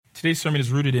Today's sermon is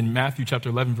rooted in Matthew chapter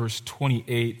 11, verse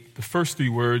 28. The first three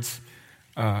words,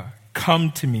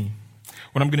 come to me.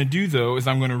 What I'm going to do, though, is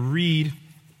I'm going to read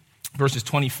verses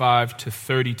 25 to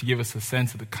 30 to give us a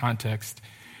sense of the context,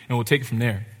 and we'll take it from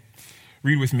there.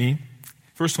 Read with me.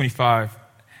 Verse 25.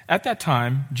 At that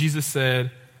time, Jesus said,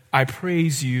 I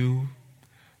praise you,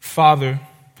 Father,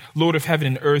 Lord of heaven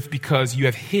and earth, because you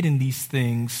have hidden these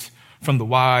things from the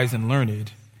wise and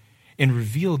learned and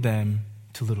revealed them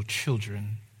to little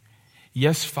children.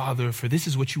 Yes, Father, for this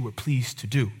is what you were pleased to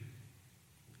do.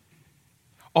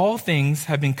 All things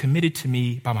have been committed to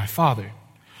me by my Father.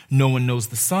 No one knows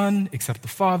the Son except the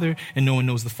Father, and no one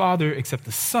knows the Father except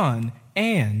the Son,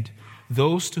 and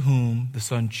those to whom the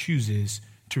Son chooses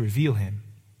to reveal him.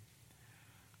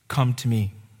 Come to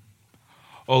me,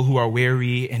 all who are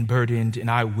weary and burdened,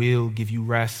 and I will give you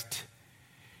rest.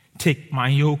 Take my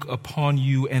yoke upon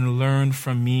you and learn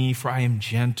from me, for I am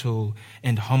gentle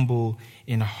and humble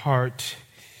in heart,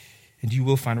 and you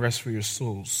will find rest for your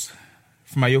souls.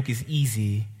 For my yoke is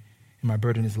easy and my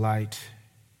burden is light.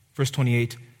 Verse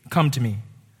 28, come to me,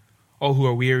 all who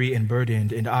are weary and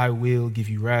burdened, and I will give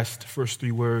you rest. First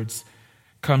three words,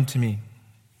 come to me.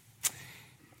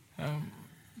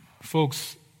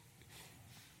 Folks,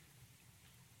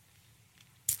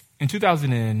 in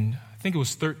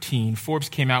 2013, Forbes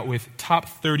came out with top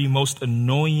 30 most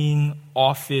annoying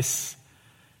office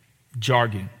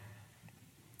jargon.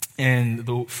 And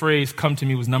the phrase come to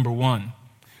me was number one.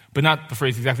 But not the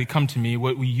phrase exactly come to me.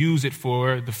 What we use it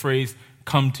for, the phrase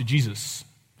come to Jesus.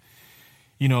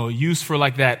 You know, used for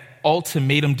like that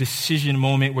ultimatum decision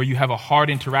moment where you have a hard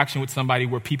interaction with somebody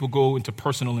where people go into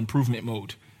personal improvement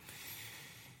mode.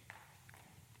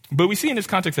 But we see in this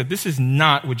context that this is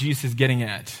not what Jesus is getting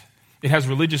at. It has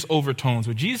religious overtones.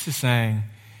 What Jesus is saying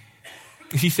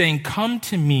is he's saying, come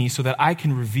to me so that I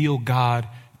can reveal God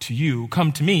to you.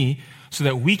 Come to me so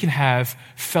that we can have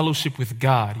fellowship with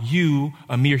God. You,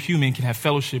 a mere human, can have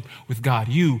fellowship with God.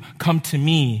 You, come to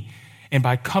me. And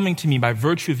by coming to me, by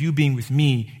virtue of you being with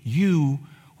me, you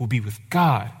will be with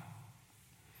God.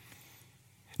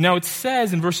 Now it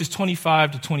says in verses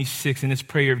 25 to 26 in this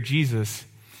prayer of Jesus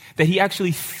that he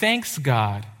actually thanks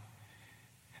God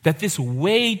that this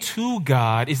way to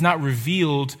God is not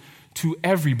revealed to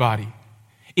everybody.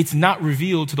 It's not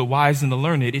revealed to the wise and the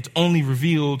learned. It's only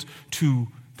revealed to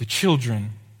the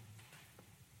children.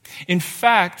 In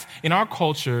fact, in our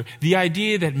culture, the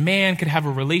idea that man could have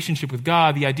a relationship with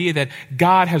God, the idea that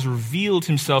God has revealed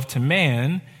himself to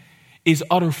man, is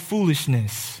utter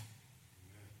foolishness.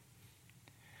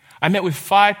 I met with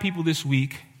 5 people this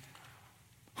week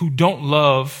who don't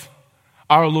love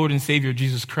our Lord and Savior,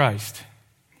 Jesus Christ.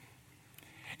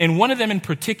 And one of them in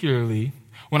particularly,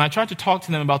 when I tried to talk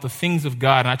to them about the things of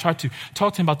God, and I tried to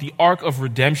talk to them about the arc of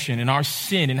redemption and our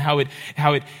sin and how it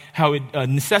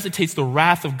necessitates the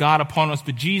wrath of God upon us,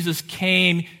 but Jesus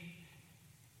came,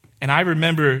 and I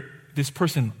remember this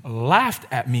person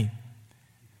laughed at me.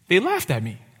 They laughed at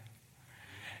me.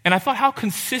 And I thought, how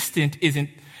consistent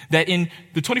isn't that in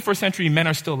the 21st century, men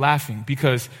are still laughing?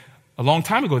 Because a long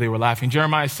time ago they were laughing.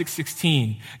 Jeremiah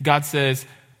 6:16, God says,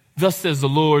 thus says the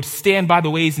Lord, stand by the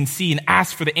ways and see and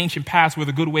ask for the ancient paths where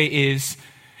the good way is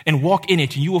and walk in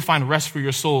it and you will find rest for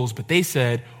your souls. But they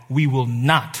said, we will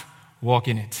not walk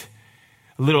in it.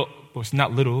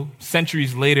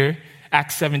 Centuries later,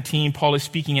 Acts 17, Paul is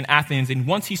speaking in Athens, and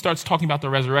once he starts talking about the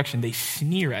resurrection, they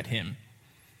sneer at him.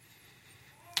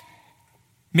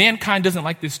 Mankind doesn't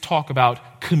like this talk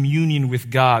about communion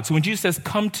with God. So when Jesus says,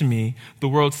 come to me, the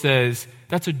world says,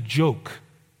 that's a joke.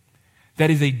 That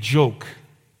is a joke.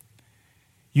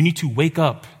 You need to wake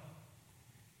up.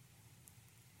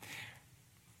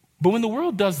 But when the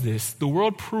world does this, the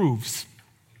world proves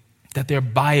that they're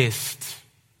biased.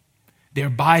 They're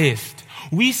biased.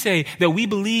 We say that we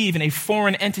believe in a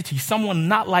foreign entity, someone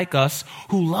not like us,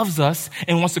 who loves us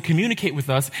and wants to communicate with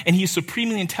us, and he is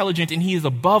supremely intelligent and he is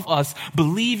above us.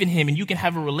 Believe in him and you can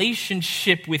have a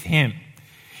relationship with him.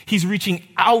 He's reaching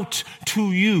out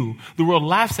to you. The world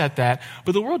laughs at that,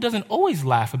 but the world doesn't always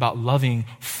laugh about loving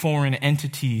foreign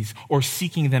entities or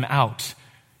seeking them out.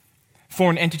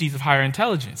 Foreign entities of higher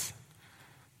intelligence.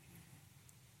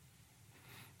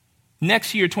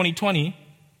 Next year, 2020,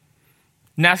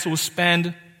 NASA will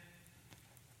spend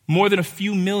more than a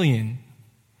few million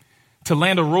to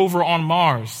land a rover on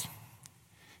Mars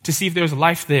to see if there's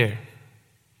life there.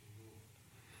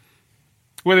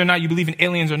 Whether or not you believe in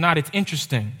aliens or not, it's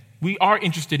interesting. We are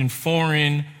interested in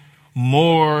foreign,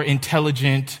 more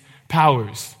intelligent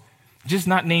powers, just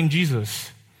not named Jesus.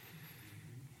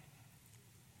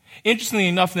 Interestingly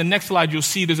enough, in the next slide, you'll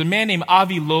see there's a man named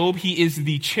Avi Loeb. He is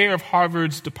the chair of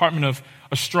Harvard's Department of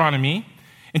Astronomy.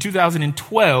 In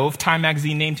 2012, Time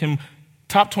magazine named him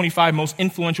top 25 most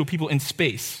influential people in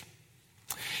space.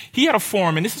 He had a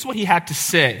forum, and this is what he had to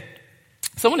say.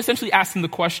 Someone essentially asked him the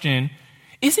question,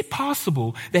 is it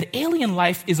possible that alien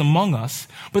life is among us,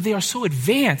 but they are so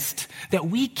advanced that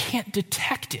we can't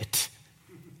detect it?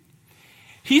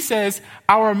 He says,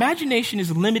 our imagination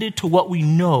is limited to what we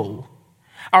know.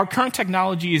 Our current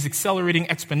technology is accelerating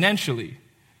exponentially.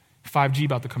 5G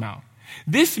about to come out.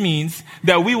 This means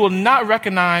that we will not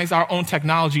recognize our own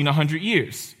technology in 100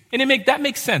 years. And that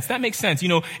makes sense. That makes sense. You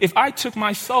know, if I took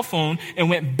my cell phone and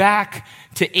went back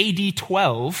to AD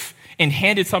 12 and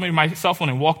handed somebody my cell phone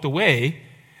and walked away,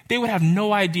 they would have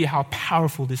no idea how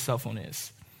powerful this cell phone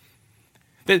is.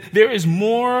 That there is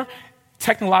more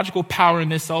technological power in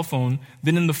this cell phone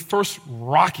than in the first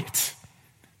rocket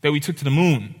that we took to the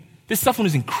moon. This cell phone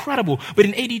is incredible, but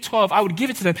in AD 12, I would give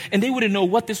it to them, and they wouldn't know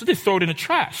what this was. They'd throw it in the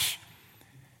trash.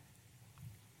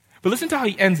 But listen to how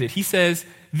he ends it. He says,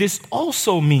 this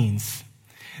also means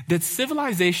that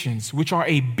civilizations which are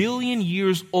 1 billion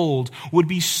years old would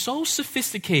be so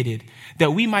sophisticated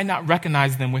that we might not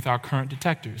recognize them with our current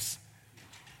detectors.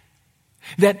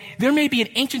 That there may be an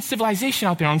ancient civilization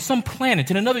out there on some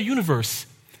planet in another universe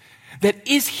that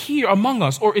is here among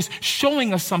us or is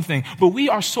showing us something, but we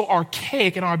are so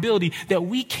archaic in our ability that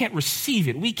we can't receive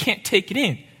it. We can't take it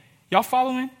in. Y'all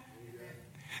following?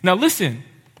 Now listen,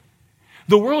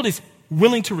 the world is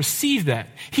willing to receive that.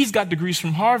 He's got degrees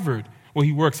from Harvard. Well,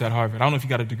 he works at Harvard. I don't know if he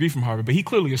got a degree from Harvard, but he's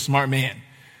clearly a smart man.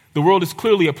 The world is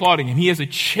clearly applauding him. He has a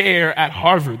chair at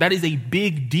Harvard. That is a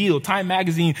big deal. Time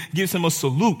magazine gives him a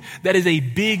salute. That is a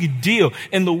big deal.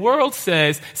 And the world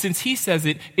says, since he says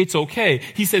it, it's okay.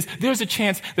 He says, there's a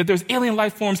chance that there's alien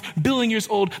life forms, billion years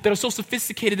old, that are so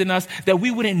sophisticated than us that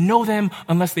we wouldn't know them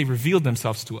unless they revealed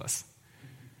themselves to us.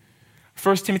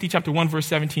 1 Timothy chapter 1, verse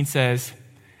 17 says,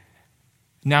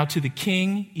 now to the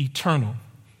King, eternal,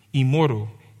 immortal,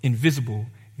 invisible,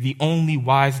 the only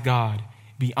wise God,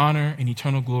 be honor and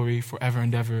eternal glory forever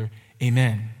and ever.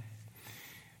 Amen.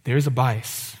 There is a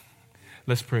bias.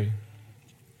 Let's pray.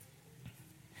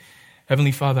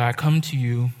 Heavenly Father, I come to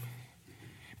you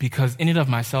because in and of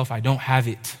myself, I don't have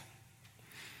it.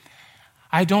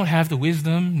 I don't have the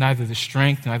wisdom, neither the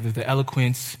strength, neither the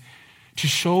eloquence to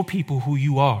show people who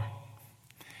you are,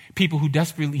 people who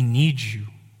desperately need you.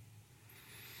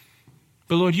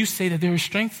 But Lord, you say that there is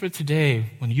strength for today.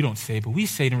 Well, you don't say, but we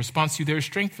say it in response to you, there is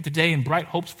strength for today and bright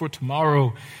hopes for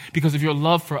tomorrow because of your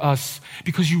love for us,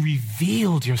 because you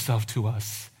revealed yourself to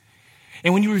us.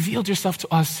 And when you revealed yourself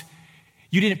to us,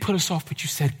 you didn't put us off, but you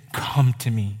said, come to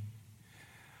me.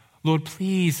 Lord,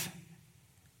 please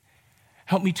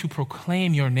help me to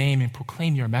proclaim your name and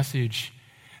proclaim your message,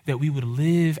 that we would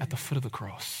live at the foot of the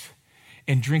cross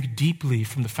and drink deeply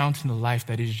from the fountain of life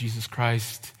that is Jesus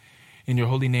Christ. In your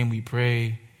holy name we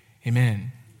pray,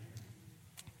 amen.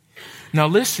 Now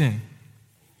listen,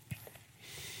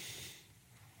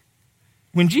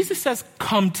 when Jesus says,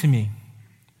 come to me,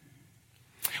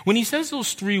 when he says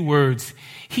those 3 words,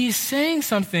 he's saying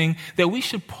something that we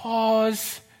should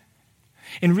pause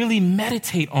and really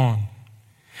meditate on.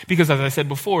 Because as I said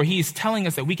before, he is telling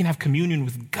us that we can have communion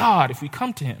with God if we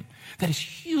come to him. That is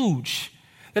huge.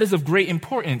 That is of great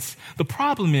importance. The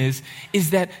problem is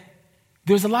that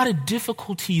there's a lot of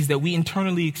difficulties that we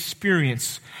internally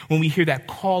experience when we hear that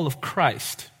call of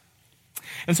Christ.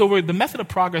 And so the method of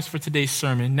progress for today's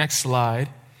sermon, next slide,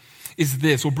 is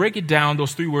this. We'll break it down,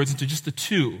 those 3 words, into just the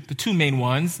two main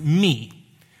ones. Me.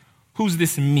 Who's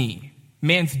this me?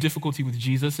 Man's difficulty with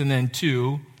Jesus. And then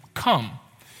 2, come.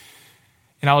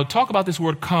 And I'll talk about this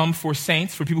word come for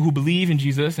saints, for people who believe in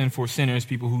Jesus, and for sinners,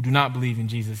 people who do not believe in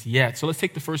Jesus yet. So let's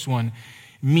take the first one.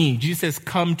 Me. Jesus says,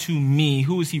 come to me.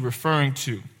 Who is he referring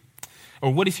to?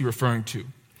 Or what is he referring to?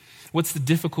 What's the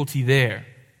difficulty there?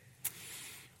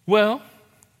 Well,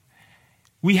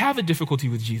 we have a difficulty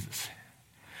with Jesus.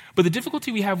 But the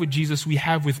difficulty we have with Jesus, we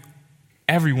have with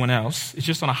everyone else. It's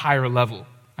just on a higher level.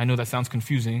 I know that sounds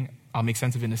confusing. I'll make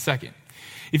sense of it in a second.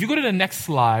 If you go to the next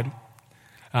slide,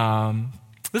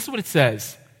 this is what it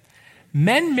says.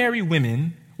 Men marry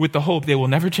women with the hope they will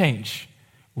never change.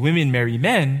 Women marry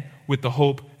men with the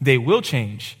hope they will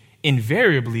change.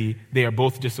 Invariably, they are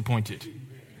both disappointed.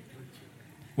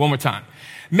 One more time.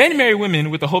 Men marry women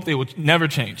with the hope they will never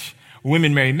change.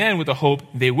 Women marry men with the hope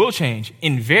they will change.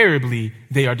 Invariably,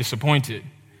 they are disappointed.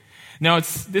 Now,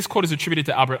 this quote is attributed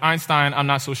to Albert Einstein. I'm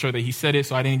not so sure that he said it,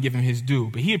 so I didn't give him his due.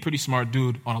 But he a pretty smart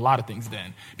dude on a lot of things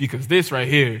then, because this right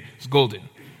here is golden,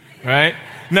 right?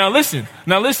 Now listen.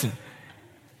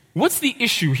 What's the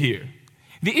issue here?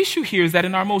 The issue here is that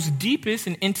in our most deepest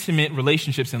and intimate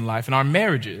relationships in life, in our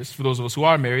marriages, for those of us who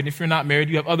are married, if you're not married,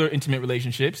 you have other intimate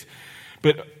relationships,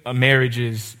 But a marriage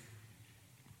is,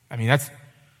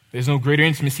 there's no greater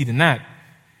intimacy than that.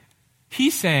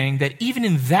 He's saying that even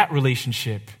in that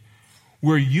relationship,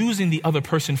 we're using the other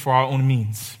person for our own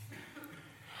means.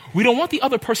 We don't want the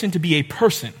other person to be a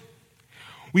person.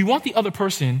 We want the other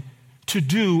person to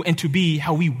do and to be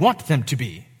how we want them to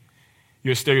be.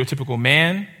 You're a stereotypical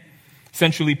man,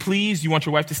 sensually pleased. You want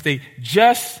your wife to stay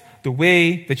just the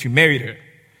way that you married her.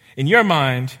 In your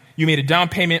mind, you made a down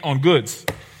payment on goods.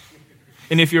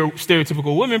 And if you're a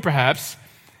stereotypical woman, perhaps,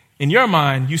 in your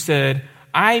mind, you said,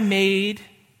 I made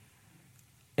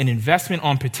an investment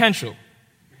on potential.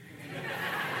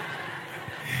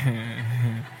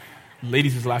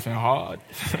 Ladies is laughing hard.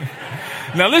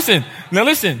 Now listen.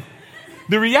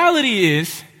 The reality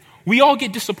is, we all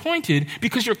get disappointed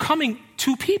because you're coming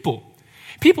to people.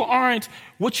 People aren't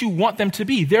what you want them to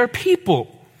be. They're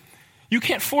people. You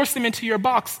can't force them into your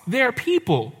box. They're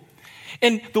people.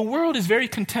 And the world is very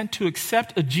content to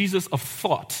accept a Jesus of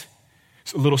thought.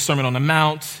 It's a little Sermon on the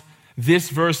Mount, this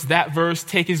verse, that verse,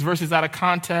 take his verses out of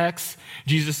context.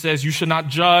 Jesus says, you should not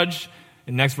judge.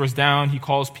 And next verse down, he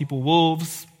calls people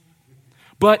wolves.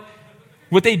 But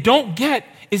what they don't get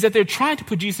is that they're trying to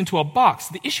put Jesus into a box.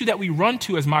 The issue that we run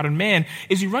to as modern man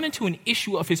is we run into an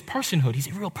issue of his personhood. He's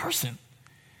a real person.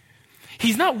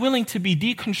 He's not willing to be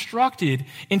deconstructed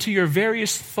into your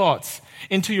various thoughts,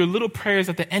 into your little prayers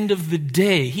at the end of the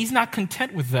day. He's not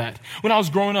content with that. When I was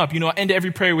growing up, I end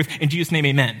every prayer with, in Jesus' name,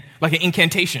 amen, like an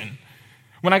incantation.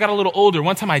 When I got a little older,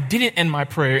 one time I didn't end my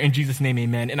prayer in Jesus' name,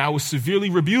 amen, and I was severely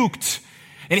rebuked.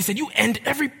 And he said, you end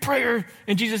every prayer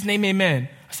in Jesus' name, amen.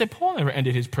 I said, Paul never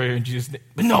ended his prayer in Jesus' name.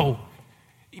 But no.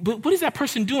 But what is that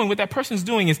person doing? What that person's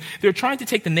doing is they're trying to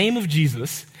take the name of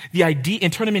Jesus, the idea,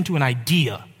 and turn him into an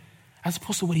idea, as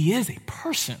opposed to what he is, a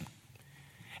person.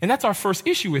 And that's our first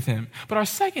issue with him. But our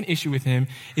second issue with him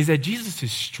is that Jesus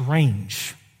is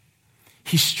strange.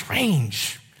 He's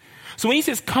strange. So when he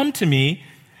says, come to me,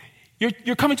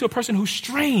 you're coming to a person who's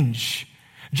strange.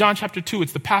 John chapter 2,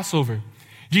 it's the Passover.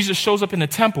 Jesus shows up in the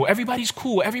temple. Everybody's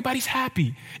cool. Everybody's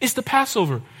happy. It's the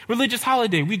Passover, religious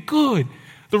holiday. We good.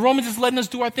 The Romans is letting us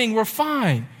do our thing. We're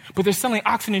fine. But they're selling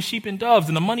oxen and sheep and doves,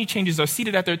 and the money changers are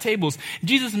seated at their tables.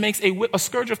 Jesus makes a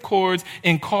scourge of cords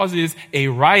and causes a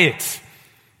riot.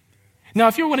 Now,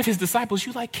 if you're one of his disciples,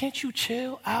 you're like, can't you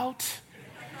chill out?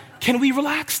 Can we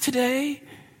relax today?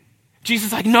 Jesus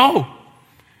is like, no.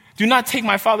 Do not take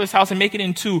my Father's house and make it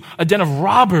into a den of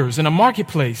robbers and a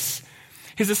marketplace.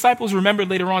 His disciples remembered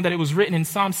later on that it was written in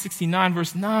Psalm 69,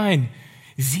 verse 9,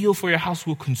 zeal for your house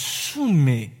will consume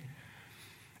me.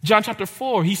 John chapter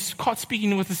 4, he's caught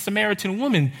speaking with a Samaritan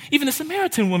woman. Even the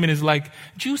Samaritan woman is like,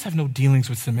 Jews have no dealings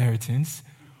with Samaritans.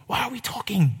 Why are we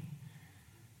talking?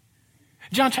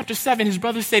 John chapter 7, his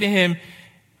brothers say to him,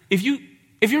 if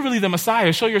you're really the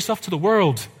Messiah, show yourself to the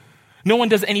world. No one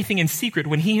does anything in secret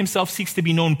when he himself seeks to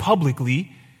be known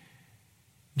publicly.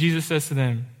 Jesus says to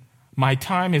them, my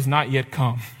time has not yet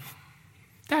come.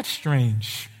 That's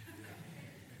strange.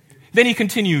 Then he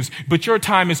continues, but your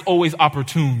time is always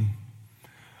opportune.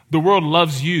 The world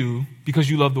loves you because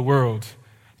you love the world,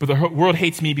 but the world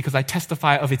hates me because I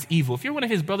testify of its evil. If you're one of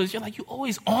his brothers, you're like, you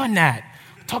always on that.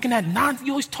 Talking that nonsense,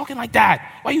 you always talking like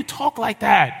that. Why you talk like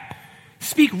that?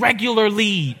 Speak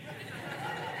regularly.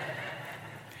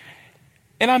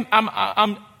 And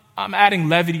I'm adding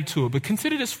levity to it, but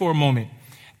consider this for a moment.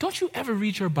 Don't you ever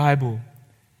read your Bible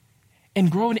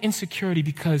and grow in insecurity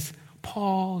because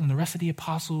Paul and the rest of the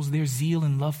apostles, their zeal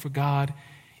and love for God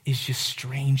is just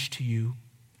strange to you?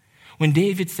 When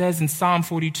David says in Psalm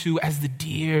 42, as the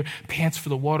deer pants for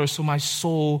the water, so my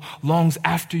soul longs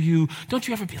after you, don't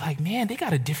you ever be like, man, they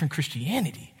got a different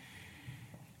Christianity.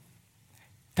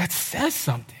 That says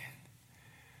something.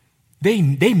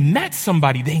 They met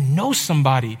somebody. They know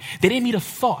somebody. They didn't meet a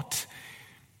thought.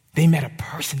 They met a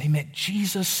person. They met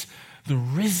Jesus, the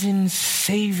risen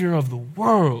Savior of the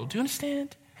world. Do you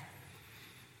understand?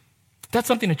 That's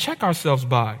something to check ourselves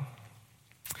by.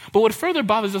 But what further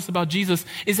bothers us about Jesus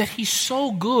is that he's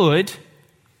so good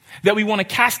that we want to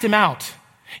cast him out.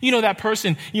 You know that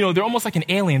person, they're almost like an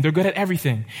alien. They're good at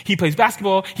everything. He plays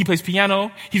basketball, he plays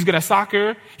piano, he's good at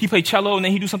soccer, he plays cello, and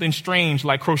then he do something strange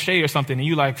like crochet or something, and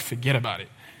you like, forget about it.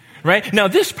 Right? Now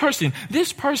this person,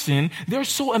 they're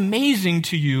so amazing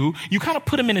to you, you kind of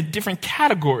put them in a different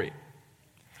category.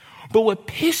 But what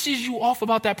pisses you off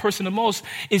about that person the most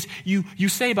is you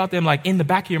say about them, like in the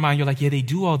back of your mind, you're like, yeah, they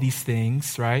do all these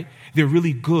things, right? They're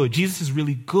really good. Jesus is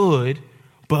really good,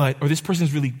 or this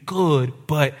person's really good,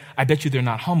 but I bet you they're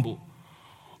not humble.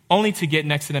 Only to get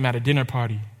next to them at a dinner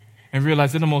party and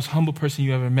realize they're the most humble person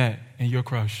you ever met, and you're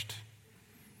crushed.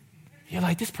 You're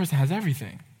like, this person has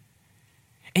everything.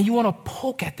 And you want to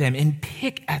poke at them and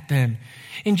pick at them.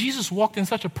 And Jesus walked in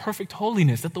such a perfect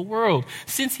holiness that the world,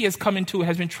 since he has come into it,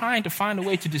 has been trying to find a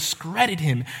way to discredit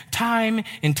him time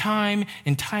and time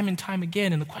and time and time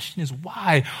again. And the question is,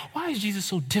 why? Why is Jesus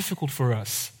so difficult for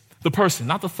us? The person,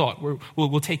 not the thought.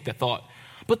 We'll take that thought.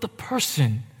 But the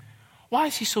person, why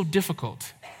is he so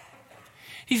difficult?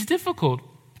 He's difficult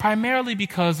primarily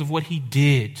because of what he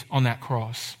did on that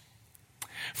cross.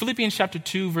 Philippians chapter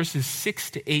 2, verses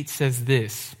 6 to 8 says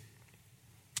this: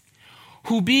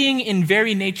 who being in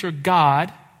very nature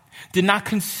God, did not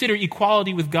consider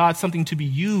equality with God something to be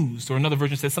used, or another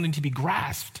version says something to be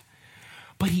grasped,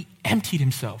 but he emptied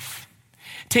himself,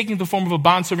 taking the form of a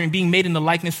bondservant, being made in the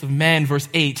likeness of men, verse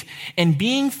 8, and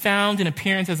being found in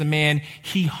appearance as a man,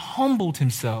 he humbled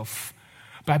himself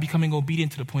by becoming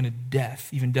obedient to the point of death,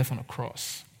 even death on a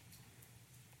cross.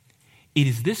 It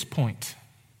is this point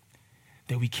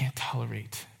that we can't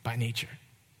tolerate by nature.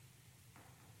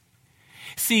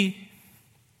 See,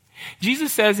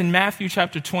 Jesus says in Matthew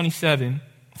chapter 28,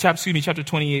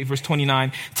 verse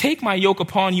 29, take my yoke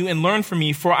upon you and learn from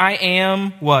me, for I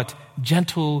am, what?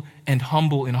 Gentle and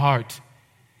humble in heart.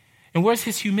 And where's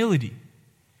his humility?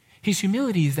 His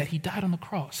humility is that he died on the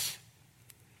cross.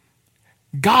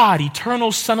 God,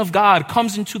 eternal Son of God,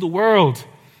 comes into the world.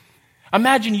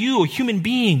 Imagine you, a human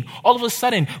being, all of a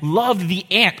sudden loved the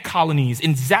ant colonies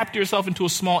and zapped yourself into a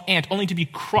small ant only to be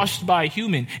crushed by a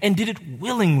human, and did it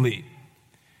willingly.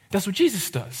 That's what Jesus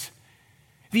does.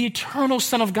 The eternal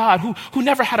Son of God who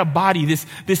never had a body,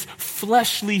 this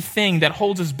fleshly thing that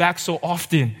holds us back so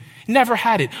often. Never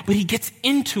had it, but he gets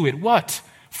into it. What?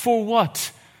 For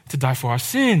what? To die for our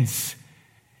sins.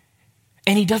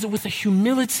 And he does it with a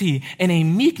humility and a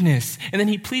meekness. And then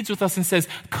he pleads with us and says,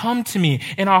 come to me.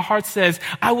 And our heart says,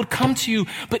 I would come to you,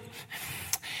 but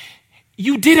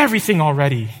you did everything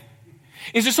already.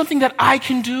 Is there something that I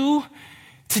can do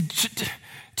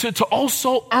to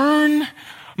also earn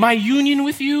my union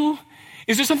with you?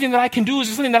 Is there something that I can do? Is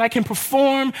there something that I can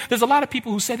perform? There's a lot of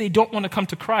people who say they don't want to come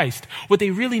to Christ. What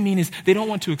they really mean is they don't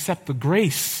want to accept the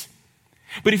grace.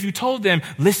 But if you told them,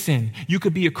 listen, you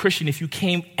could be a Christian if you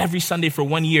came every Sunday for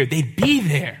 1 year, they'd be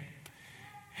there.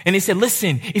 And they said,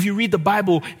 listen, if you read the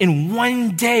Bible in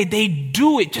 1 day, they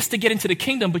do it just to get into the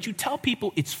kingdom. But you tell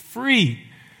people it's free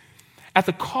at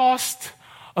the cost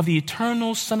of the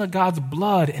eternal Son of God's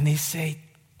blood. And they say,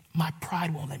 my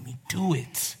pride won't let me do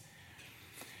it.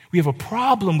 We have a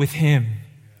problem with him.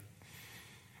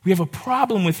 We have a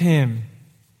problem with him.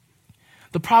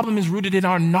 The problem is rooted in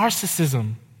our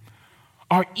narcissism,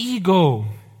 our ego.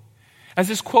 As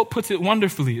this quote puts it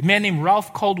wonderfully, a man named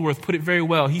Ralph Caldworth put it very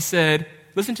well. He said,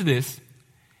 listen to this,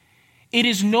 it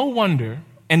is no wonder,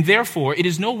 and therefore it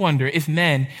is no wonder if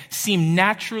men seem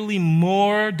naturally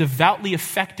more devoutly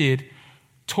affected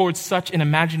towards such an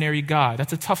imaginary God.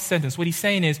 That's a tough sentence. What he's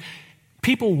saying is,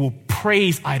 people will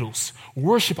praise idols,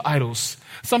 worship idols.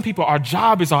 Some people, our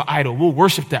job is our idol. We'll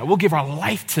worship that. We'll give our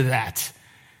life to that.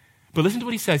 But listen to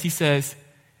what he says. He says,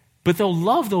 but they'll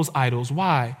love those idols.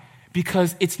 Why?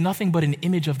 Because it's nothing but an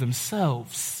image of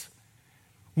themselves,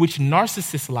 which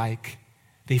narcissists like,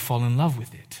 they fall in love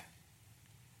with it.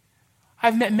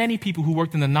 I've met many people who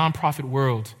worked in the nonprofit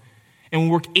world and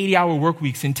will work 80-hour work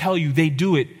weeks and tell you they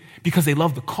do it because they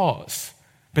love the cause.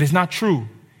 But it's not true.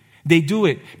 They do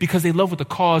it because they love what the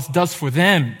cause does for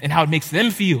them and how it makes them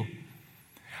feel.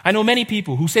 I know many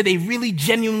people who say they really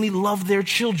genuinely love their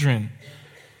children,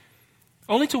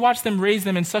 only to watch them raise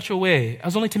them in such a way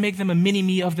as only to make them a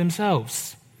mini-me of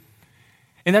themselves.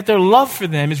 And that their love for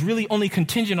them is really only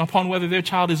contingent upon whether their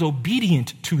child is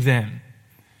obedient to them.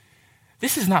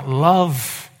 This is not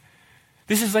love.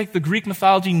 This is like the Greek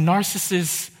mythology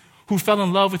Narcissus who fell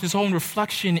in love with his own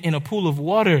reflection in a pool of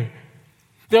water.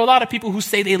 There are a lot of people who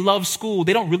say they love school.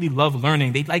 They don't really love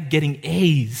learning. They like getting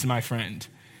A's, my friend.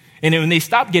 And when they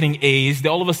stop getting A's,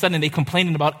 all of a sudden they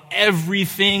complain about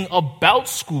everything about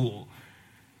school.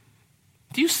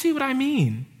 Do you see what I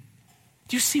mean?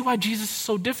 Do you see why Jesus is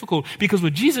so difficult? Because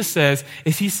what Jesus says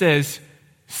is he says,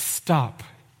 stop.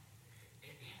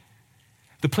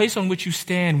 The place on which you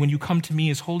stand when you come to me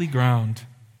is holy ground.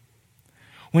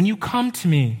 When you come to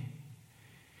me,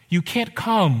 you can't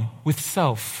come with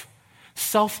self.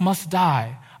 Self must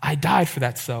die. I died for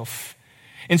that self.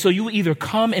 And so you will either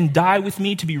come and die with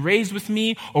me to be raised with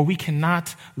me, or we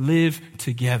cannot live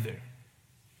together.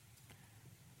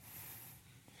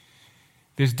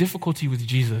 There's difficulty with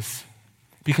Jesus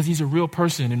because he's a real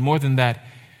person, and more than that,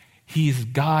 he is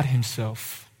God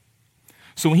himself.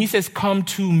 So when he says, come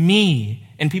to me,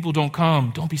 and people don't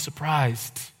come, don't be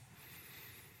surprised.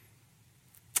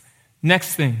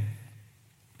 Next thing,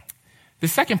 the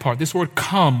second part, this word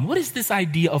come. What is this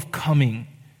idea of coming?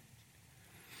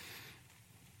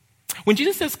 When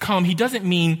Jesus says come, he doesn't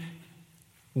mean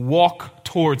walk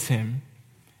towards him.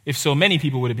 If so, many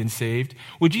people would have been saved.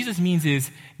 What Jesus means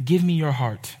is, give me your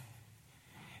heart.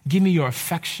 Give me your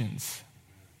affections.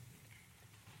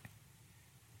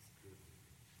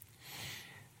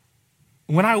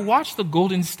 When I watch the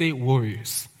Golden State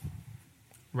Warriors,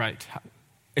 right,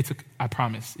 I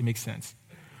promise, it makes sense.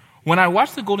 When I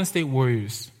watch the Golden State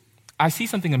Warriors, I see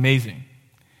something amazing.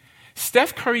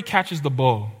 Steph Curry catches the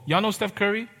ball. Y'all know Steph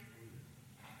Curry?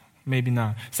 Maybe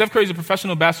not. Steph Curry is a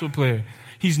professional basketball player.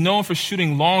 He's known for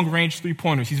shooting long-range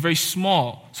three-pointers. He's very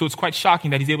small, so it's quite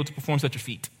shocking that he's able to perform such a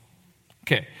feat.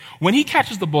 Okay, when he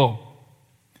catches the ball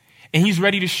and he's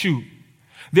ready to shoot,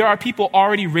 there are people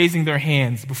already raising their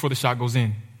hands before the shot goes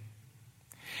in.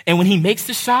 And when he makes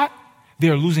the shot, they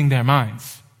are losing their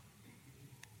minds.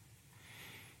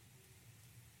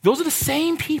 Those are the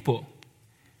same people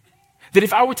that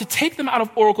if I were to take them out of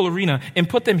Oracle Arena and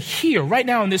put them here right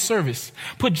now in this service,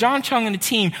 put John Chung and the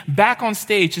team back on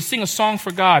stage to sing a song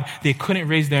for God, they couldn't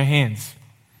raise their hands.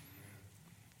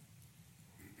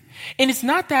 And it's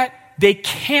not that they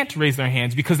can't raise their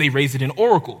hands because they raised it in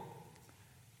Oracle.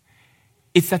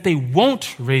 It's that they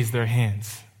won't raise their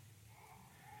hands.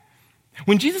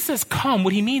 When Jesus says come,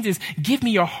 what he means is give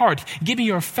me your heart, give me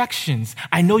your affections.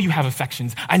 I know you have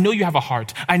affections. I know you have a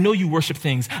heart. I know you worship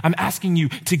things. I'm asking you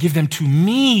to give them to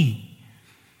me.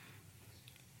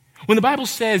 When the Bible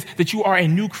says that you are a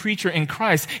new creature in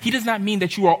Christ, he does not mean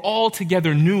that you are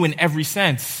altogether new in every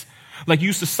sense. Like you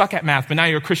used to suck at math, but now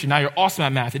you're a Christian. Now you're awesome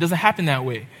at math. It doesn't happen that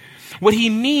way. What he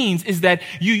means is that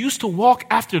you used to walk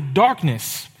after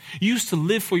darkness. You used to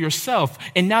live for yourself.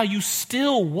 And now you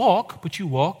still walk, but you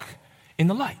walk in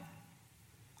the light.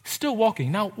 Still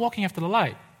walking, now walking after the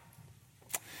light.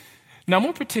 Now,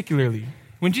 more particularly,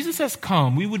 when Jesus says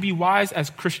come, we would be wise as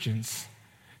Christians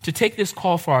to take this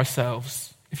call for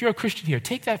ourselves. If you're a Christian here,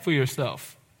 take that for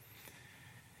yourself.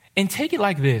 And take it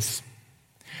like this.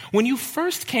 When you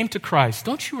first came to Christ,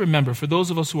 don't you remember, for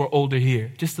those of us who are older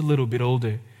here, just a little bit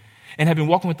older, and have been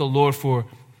walking with the Lord for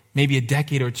maybe a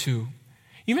decade or two,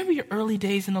 you remember your early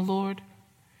days in the Lord?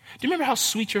 Do you remember how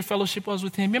sweet your fellowship was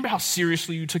with him? Remember how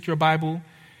seriously you took your Bible?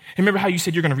 Remember how you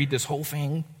said you're going to read this whole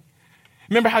thing?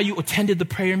 Remember how you attended the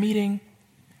prayer meeting?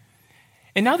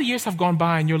 And now the years have gone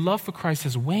by and your love for Christ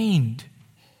has waned.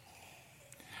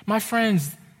 My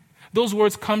friends, those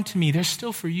words come to me. They're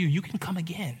still for you. You can come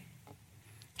again.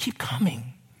 Keep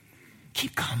coming.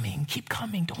 Keep coming. Keep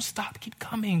coming. Don't stop. Keep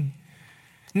coming.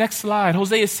 Next slide.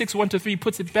 Hosea 6:1-3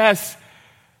 puts it best.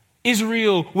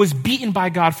 Israel was beaten by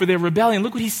God for their rebellion.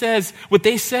 Look what he says, what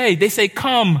they say. They say,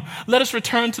 come, let us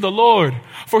return to the Lord.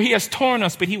 For he has torn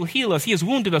us, but he will heal us. He has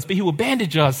wounded us, but he will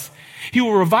bandage us. He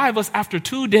will revive us after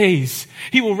 2 days.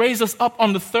 He will raise us up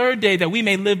on the 3rd day that we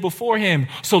may live before him.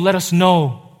 So let us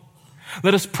know.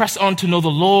 Let us press on to know the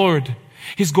Lord.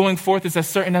 His going forth is as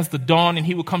certain as the dawn, and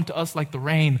he will come to us like the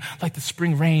rain, like the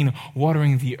spring rain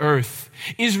watering the earth.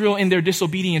 Israel in their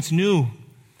disobedience knew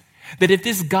that if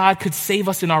this God could save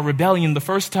us in our rebellion the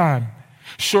first time,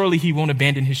 surely he won't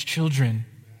abandon his children.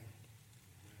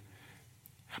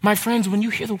 My friends, when you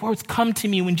hear the words come to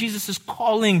me, when Jesus is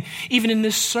calling, even in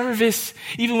this service,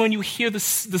 even when you hear the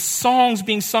songs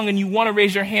being sung and you want to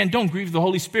raise your hand, don't grieve the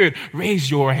Holy Spirit. Raise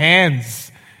your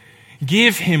hands.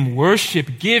 Give him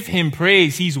worship. Give him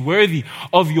praise. He's worthy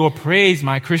of your praise,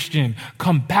 my Christian.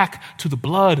 Come back to the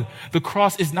blood. The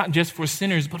cross is not just for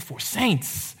sinners, but for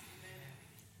saints.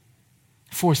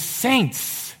 For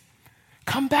saints.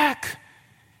 Come back.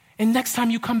 And next time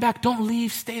you come back, don't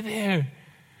leave. Stay there.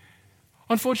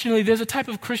 Unfortunately, there's a type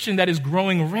of Christian that is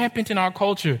growing rampant in our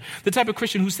culture. The type of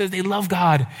Christian who says they love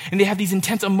God and they have these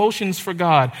intense emotions for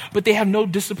God, but they have no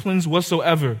disciplines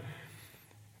whatsoever.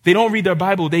 They don't read their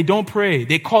Bible. They don't pray.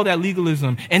 They call that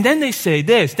legalism. And then they say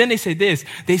this.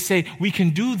 They say we can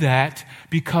do that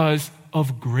because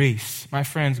of grace. My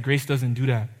friends, grace doesn't do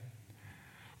that.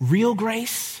 Real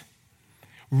grace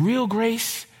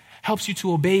helps you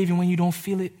to obey even when you don't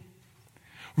feel it.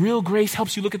 Real grace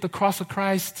helps you look at the cross of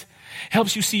Christ,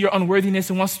 helps you see your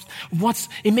unworthiness, and once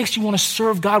it makes you want to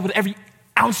serve God with every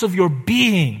ounce of your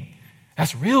being.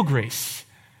 That's real grace.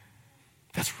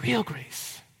 That's real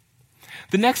grace.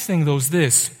 The next thing, though, is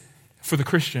this for the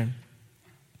Christian.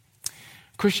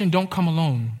 Christian, don't come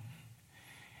alone.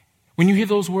 When you hear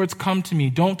those words, come to me,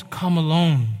 don't come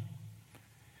alone.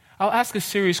 I'll ask a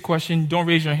serious question. Don't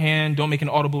raise your hand. Don't make an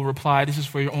audible reply. This is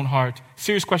for your own heart.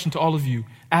 Serious question to all of you.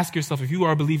 Ask yourself, if you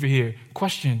are a believer here,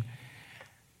 question,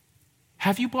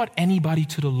 have you brought anybody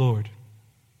to the Lord?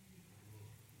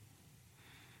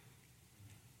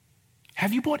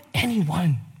 Have you brought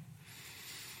anyone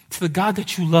to the God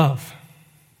that you love?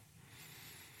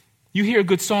 You hear a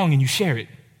good song and you share it.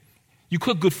 You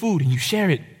cook good food and you share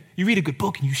it. You read a good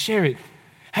book and you share it.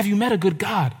 Have you met a good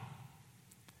God?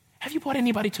 Have you brought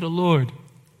anybody to the Lord?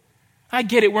 I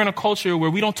get it. We're in a culture where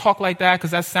we don't talk like that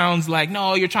because that sounds like,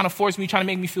 no, you're trying to force me, trying to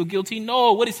make me feel guilty.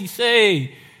 No, what does he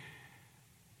say?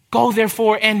 Go,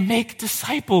 therefore, and make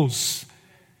disciples.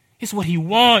 It's what he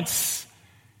wants.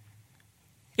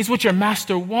 It's what your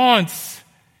master wants.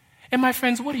 And my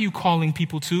friends, what are you calling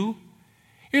people to?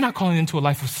 You're not calling them to a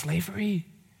life of slavery.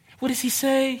 What does he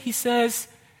say? He says,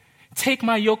 take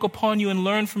my yoke upon you and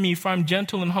learn from me, for I'm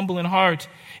gentle and humble in heart,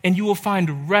 and you will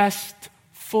find rest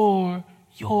for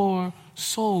your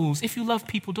souls. If you love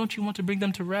people, don't you want to bring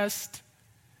them to rest?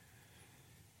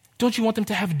 Don't you want them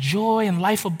to have joy and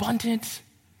life abundant?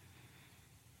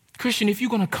 Christian, if you're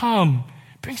going to come,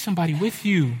 bring somebody with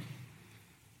you.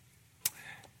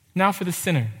 Now for the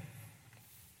sinner.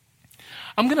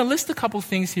 I'm going to list a couple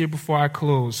things here before I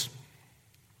close.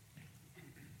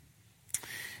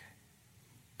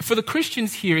 For the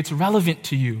Christians here, it's relevant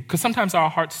to you, because sometimes our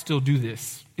hearts still do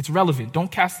this. It's relevant.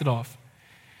 Don't cast it off.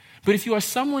 But if you are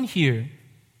someone here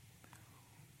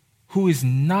who is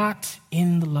not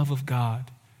in the love of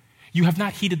God, you have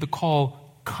not heeded the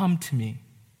call, come to me.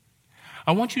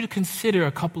 I want you to consider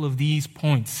a couple of these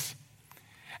points.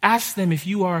 Ask them if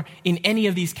you are in any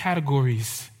of these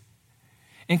categories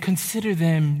and consider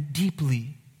them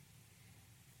deeply.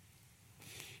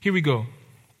 Here we go.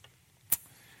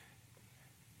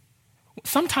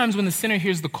 Sometimes when the sinner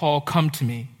hears the call, come to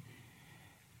me,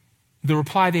 the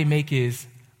reply they make is,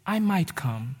 I might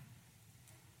come.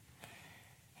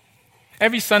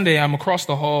 Every Sunday, I'm across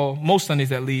the hall, most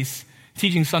Sundays at least,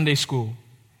 teaching Sunday school.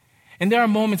 And there are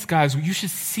moments, guys, where you should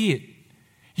see it.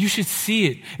 You should see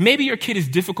it. Maybe your kid is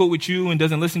difficult with you and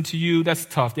doesn't listen to you. That's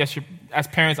tough. As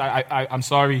parents, I'm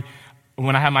sorry.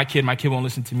 When I have my kid won't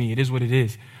listen to me. It is what it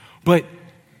is. But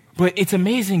it's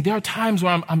amazing. There are times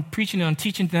where I'm preaching and I'm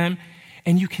teaching them,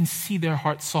 and you can see their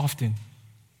hearts soften.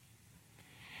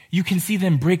 You can see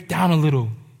them break down a little.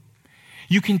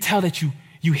 You can tell that you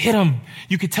hit them.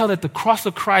 You can tell that the cross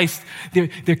of Christ,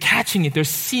 they're catching it. They're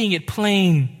seeing it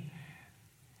plain.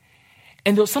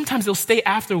 And sometimes they'll stay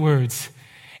afterwards,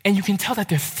 and you can tell that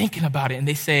they're thinking about it, and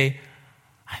they say,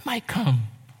 I might come.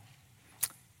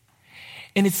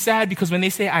 And it's sad because when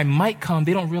they say, I might come,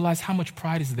 they don't realize how much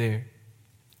pride is there.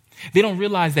 They don't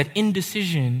realize that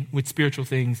indecision with spiritual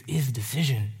things is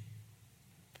decision.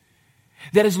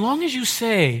 That as long as you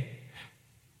say,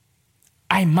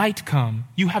 I might come,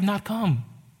 you have not come.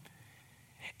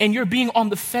 And your being on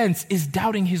the fence is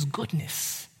doubting his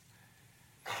goodness.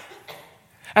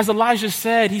 As Elijah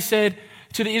said, he said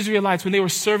to the Israelites when they were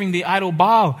serving the idol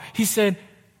Baal, he said,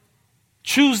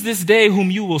 choose this day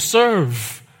whom you will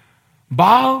serve,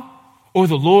 Baal or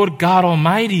the Lord God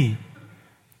Almighty.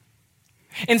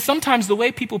 And sometimes the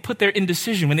way people put their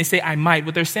indecision, when they say I might,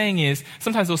 what they're saying is,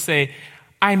 sometimes they'll say,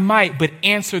 I might, but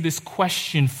answer this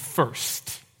question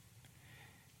first.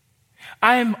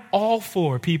 I am all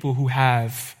for people who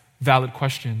have valid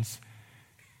questions,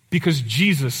 because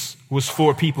Jesus was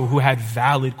for people who had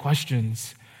valid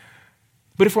questions.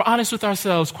 But if we're honest with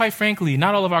ourselves, quite frankly,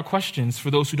 not all of our questions,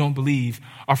 for those who don't believe,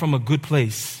 are from a good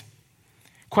place.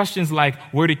 Questions like,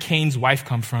 where did Cain's wife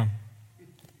come from?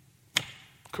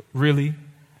 Really?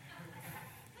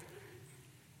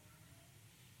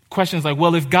 Questions like,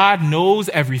 well, if God knows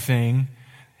everything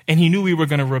and he knew we were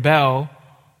going to rebel,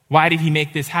 why did he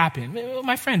make this happen?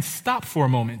 My friends, stop for a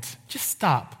moment. Just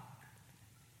stop.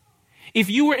 If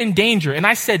you were in danger and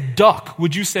I said duck,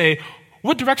 would you say,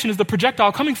 what direction is the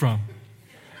projectile coming from?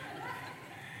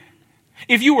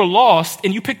 If you were lost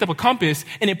and you picked up a compass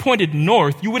and it pointed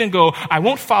north, you wouldn't go, I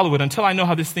won't follow it until I know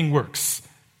how this thing works.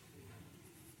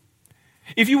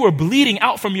 If you were bleeding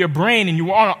out from your brain and you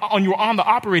were on the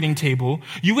operating table,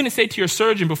 you wouldn't say to your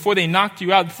surgeon before they knocked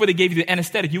you out, before they gave you the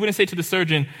anesthetic, you wouldn't say to the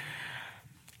surgeon,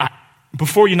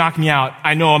 before you knock me out,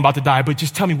 I know I'm about to die, but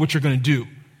just tell me what you're going to do.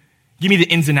 Give me the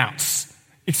ins and outs.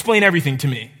 Explain everything to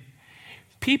me.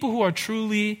 People who are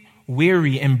truly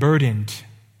weary and burdened,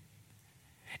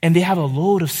 and they have a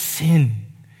load of sin,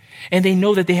 and they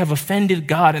know that they have offended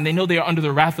God, and they know they are under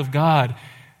the wrath of God,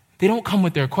 they don't come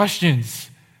with their questions.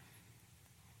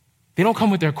 They don't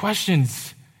come with their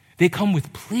questions. They come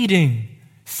with pleading.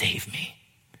 Save me.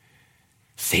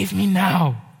 Save me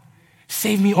now.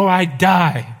 Save me or I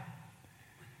die.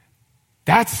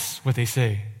 That's what they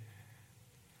say.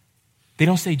 They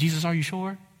don't say, Jesus, are you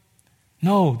sure?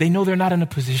 No, they know they're not in a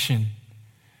position.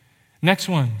 Next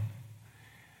one.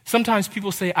 Sometimes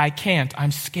people say, I can't,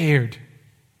 I'm scared.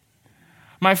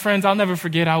 My friends, I'll never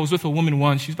forget, I was with a woman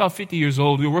once. She's about 50 years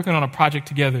old. We were working on a project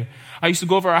together. I used to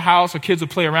go over to her house. Her kids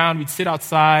would play around. We'd sit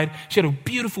outside. She had a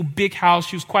beautiful big house.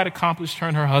 She was quite accomplished, her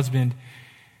and her husband.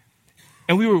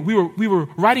 And we were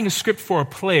writing a script for a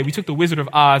play. We took The Wizard of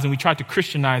Oz and we tried to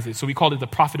Christianize it. So we called it The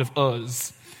Prophet of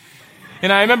Uz.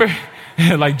 And I remember,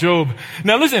 like Job.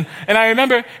 Now listen, and I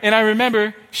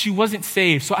remember she wasn't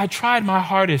saved. So I tried my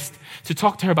hardest to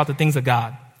talk to her about the things of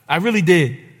God. I really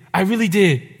did.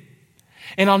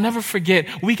 And I'll never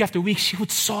forget, week after week, she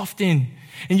would soften.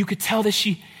 And you could tell that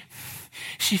she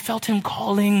felt him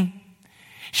calling.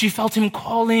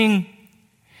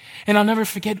 And I'll never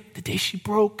forget the day she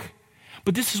broke.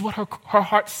 But this is what her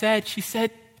heart said. She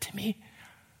said to me,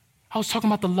 I was talking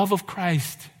about the love of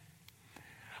Christ,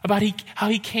 about how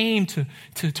he came to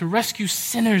rescue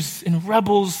sinners and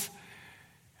rebels,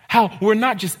 how we're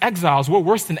not just exiles, we're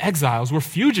worse than exiles, we're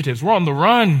fugitives, we're on the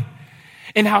run,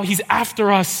 and how he's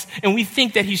after us, and we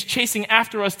think that he's chasing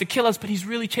after us to kill us, but he's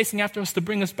really chasing after us to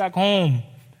bring us back home.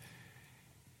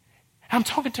 I'm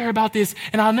talking to her about this,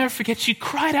 and I'll never forget, she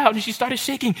cried out and she started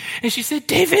shaking, and she said,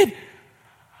 David,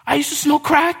 I used to smoke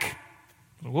crack.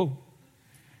 Whoa.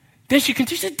 Then she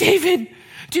continued, she said, David,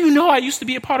 do you know I used to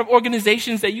be a part of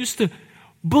organizations that used to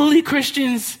bully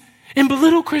Christians and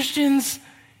belittle Christians?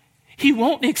 He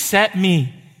won't accept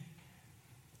me.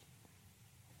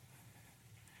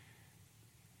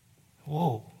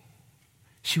 Whoa.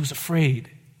 She was afraid.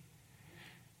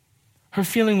 Her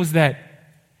feeling was that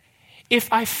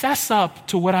if I fess up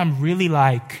to what I'm really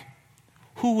like,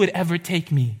 who would ever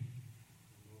take me?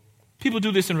 People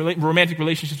do this in romantic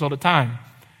relationships all the time.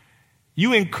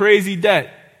 You in crazy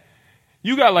debt.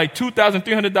 You got like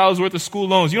 $2,300 worth of school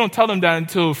loans. You don't tell them that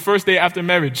until first day after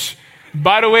marriage.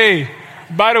 By the way,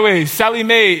 Sally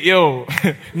Mae, yo,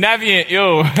 Navient,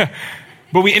 yo.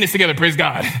 But we in this together, praise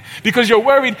God. Because you're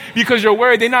worried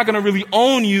they're not going to really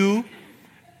own you.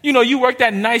 You know, you work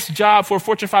that nice job for a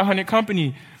Fortune 500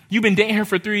 company. You've been dating her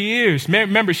for 3 years.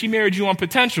 Remember, she married you on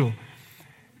potential.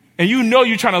 And you know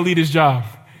you're trying to leave this job.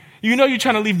 You know you're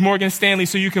trying to leave Morgan Stanley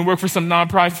so you can work for some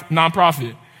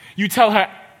nonprofit. You tell her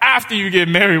after you get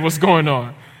married what's going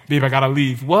on. Babe, I got to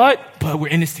leave. What? But we're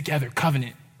in this together,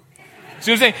 covenant. See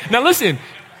what I'm saying? Now listen,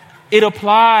 it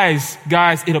applies,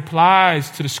 guys, it applies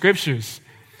to the scriptures.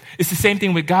 It's the same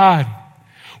thing with God.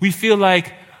 We feel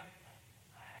like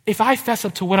if I fess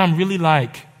up to what I'm really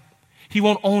like, he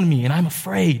won't own me, and I'm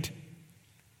afraid.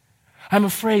 I'm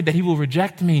afraid that he will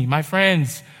reject me. My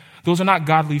friends, those are not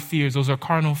godly fears. Those are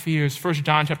carnal fears. 1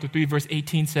 John chapter 3, verse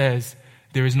 18 says,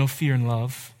 there is no fear in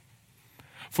love.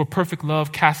 For perfect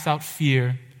love casts out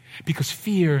fear, because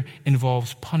fear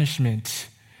involves punishment.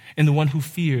 And the one who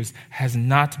fears has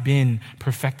not been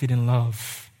perfected in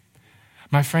love.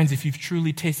 My friends, if you've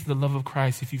truly tasted the love of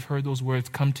Christ, if you've heard those words,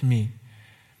 come to me,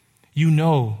 you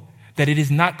know that it is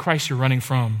not Christ you're running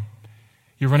from.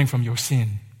 You're running from your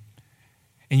sin.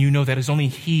 And you know that it's only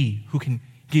he who can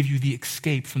give you the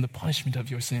escape from the punishment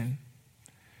of your sin.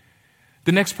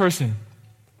 The next person,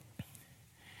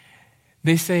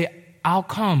 they say, I'll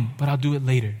come, but I'll do it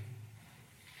later.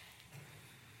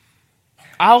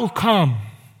 I'll come,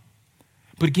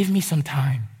 but give me some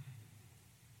time.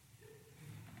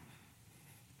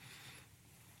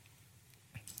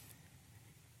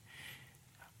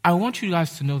 I want you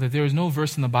guys to know that there is no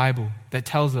verse in the Bible that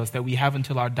tells us that we have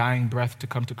until our dying breath to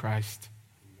come to Christ.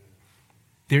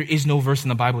 There is no verse in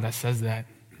the Bible that says that.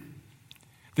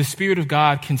 The Spirit of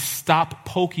God can stop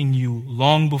poking you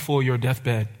long before your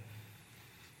deathbed.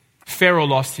 Pharaoh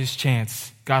lost his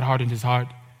chance. God hardened his heart.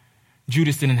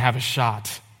 Judas didn't have a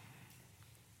shot.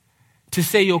 To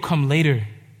say you'll come later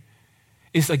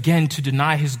is again to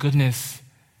deny his goodness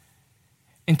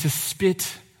and to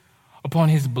spit upon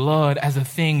his blood as a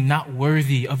thing not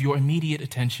worthy of your immediate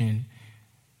attention.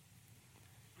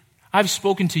 I've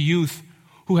spoken to youth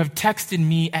who have texted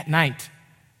me at night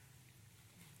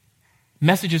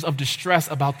messages of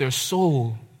distress about their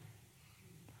soul,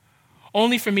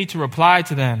 only for me to reply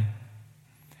to them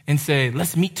and say,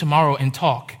 let's meet tomorrow and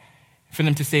talk. For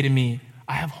them to say to me,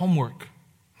 I have homework,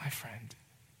 my friend.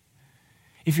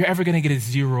 If you're ever going to get a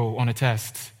 0 on a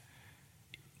test,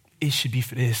 it should be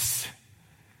for this.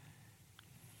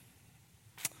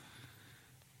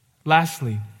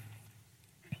 Lastly,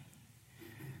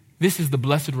 this is the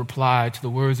blessed reply to the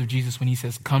words of Jesus when he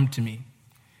says, come to me.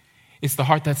 It's the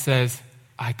heart that says,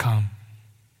 I come.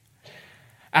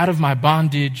 Out of my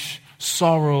bondage,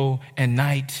 sorrow, and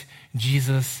night,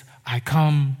 Jesus, I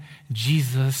come.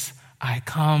 Jesus, I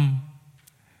come.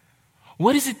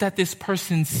 What is it that this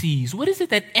person sees? What is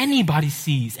it that anybody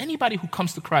sees? Anybody who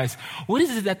comes to Christ, what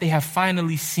is it that they have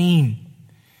finally seen?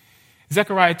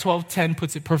 Zechariah 12:10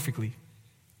 puts it perfectly.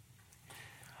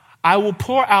 I will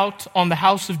pour out on the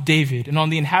house of David and on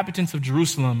the inhabitants of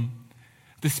Jerusalem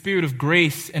the spirit of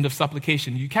grace and of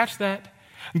supplication. You catch that?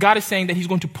 God is saying that he's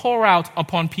going to pour out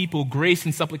upon people grace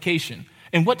and supplication.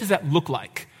 And what does that look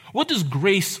like? What does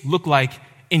grace look like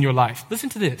in your life? Listen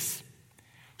to this.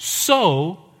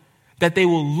 So that they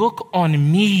will look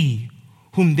on me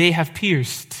whom they have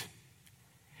pierced,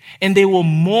 and they will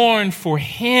mourn for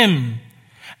him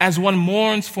as one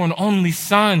mourns for an only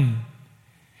son.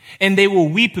 And they will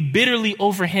weep bitterly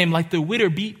over him like the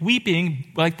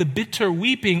bitter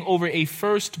weeping over a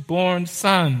firstborn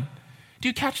son. Do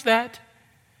you catch that?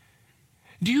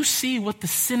 Do you see what the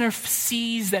sinner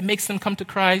sees that makes them come to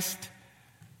Christ?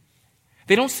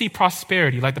 They don't see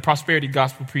prosperity like the prosperity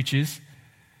gospel preaches.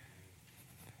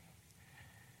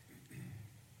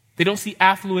 They don't see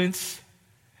affluence.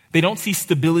 They don't see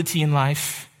stability in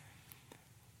life.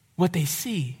 What they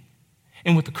see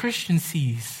and what the Christian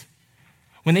sees,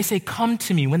 when they say, come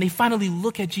to me, when they finally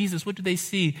look at Jesus, what do they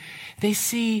see? They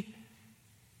see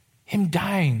him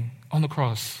dying on the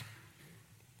cross.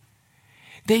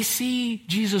 They see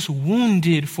Jesus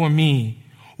wounded for me.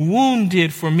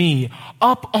 Wounded for me.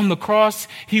 Up on the cross,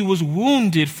 he was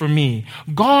wounded for me.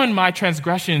 Gone my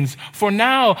transgressions, for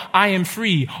now I am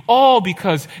free. All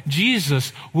because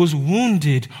Jesus was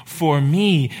wounded for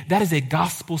me. That is a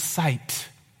gospel sight.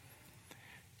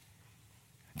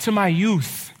 To my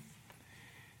youth,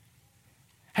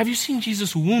 have you seen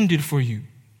Jesus wounded for you?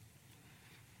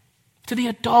 To the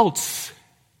adults,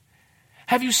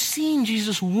 have you seen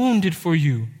Jesus wounded for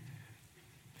you?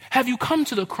 Have you come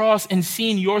to the cross and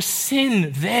seen your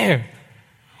sin there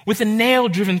with a nail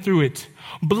driven through it,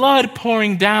 blood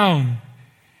pouring down?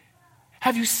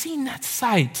 Have you seen that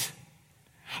sight?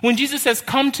 When Jesus says,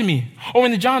 come to me, or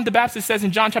when John the Baptist says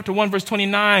in John chapter 1, verse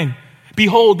 29,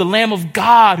 behold, the Lamb of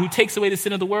God who takes away the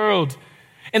sin of the world.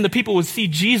 And the people would see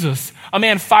Jesus, a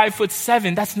man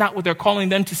 5'7". That's not what they're calling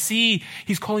them to see.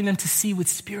 He's calling them to see with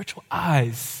spiritual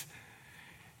eyes.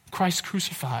 Christ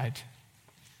crucified.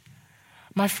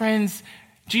 My friends,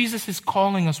 Jesus is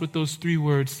calling us with those three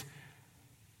words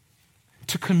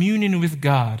to communion with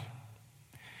God.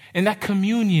 And that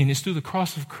communion is through the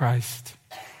cross of Christ.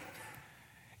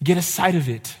 Get a sight of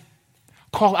it.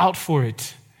 Call out for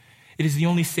it. It is the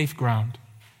only safe ground.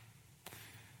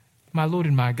 My Lord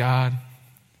and my God,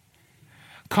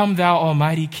 come thou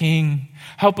almighty King,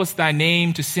 help us thy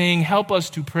name to sing, help us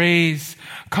to praise.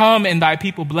 Come and thy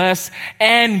people bless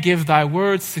and give thy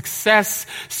word success,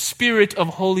 Spirit of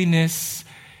holiness,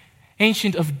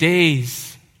 Ancient of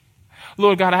days.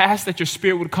 Lord God, I ask that your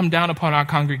Spirit would come down upon our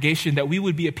congregation, that we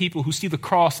would be a people who see the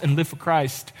cross and live for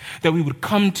Christ, that we would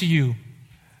come to you.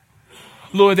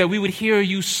 Lord, that we would hear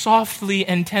you softly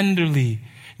and tenderly.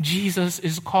 Jesus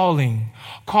is calling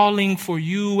for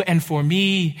you and for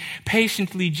me.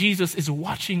 Patiently, Jesus is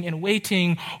watching and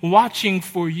waiting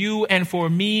for you and for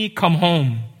me. Come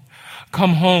home.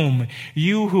 Come home.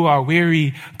 You who are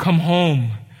weary, come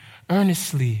home.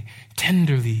 Earnestly,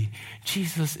 tenderly,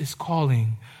 Jesus is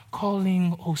calling,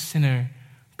 O sinner,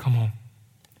 come home.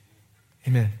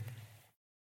 Amen.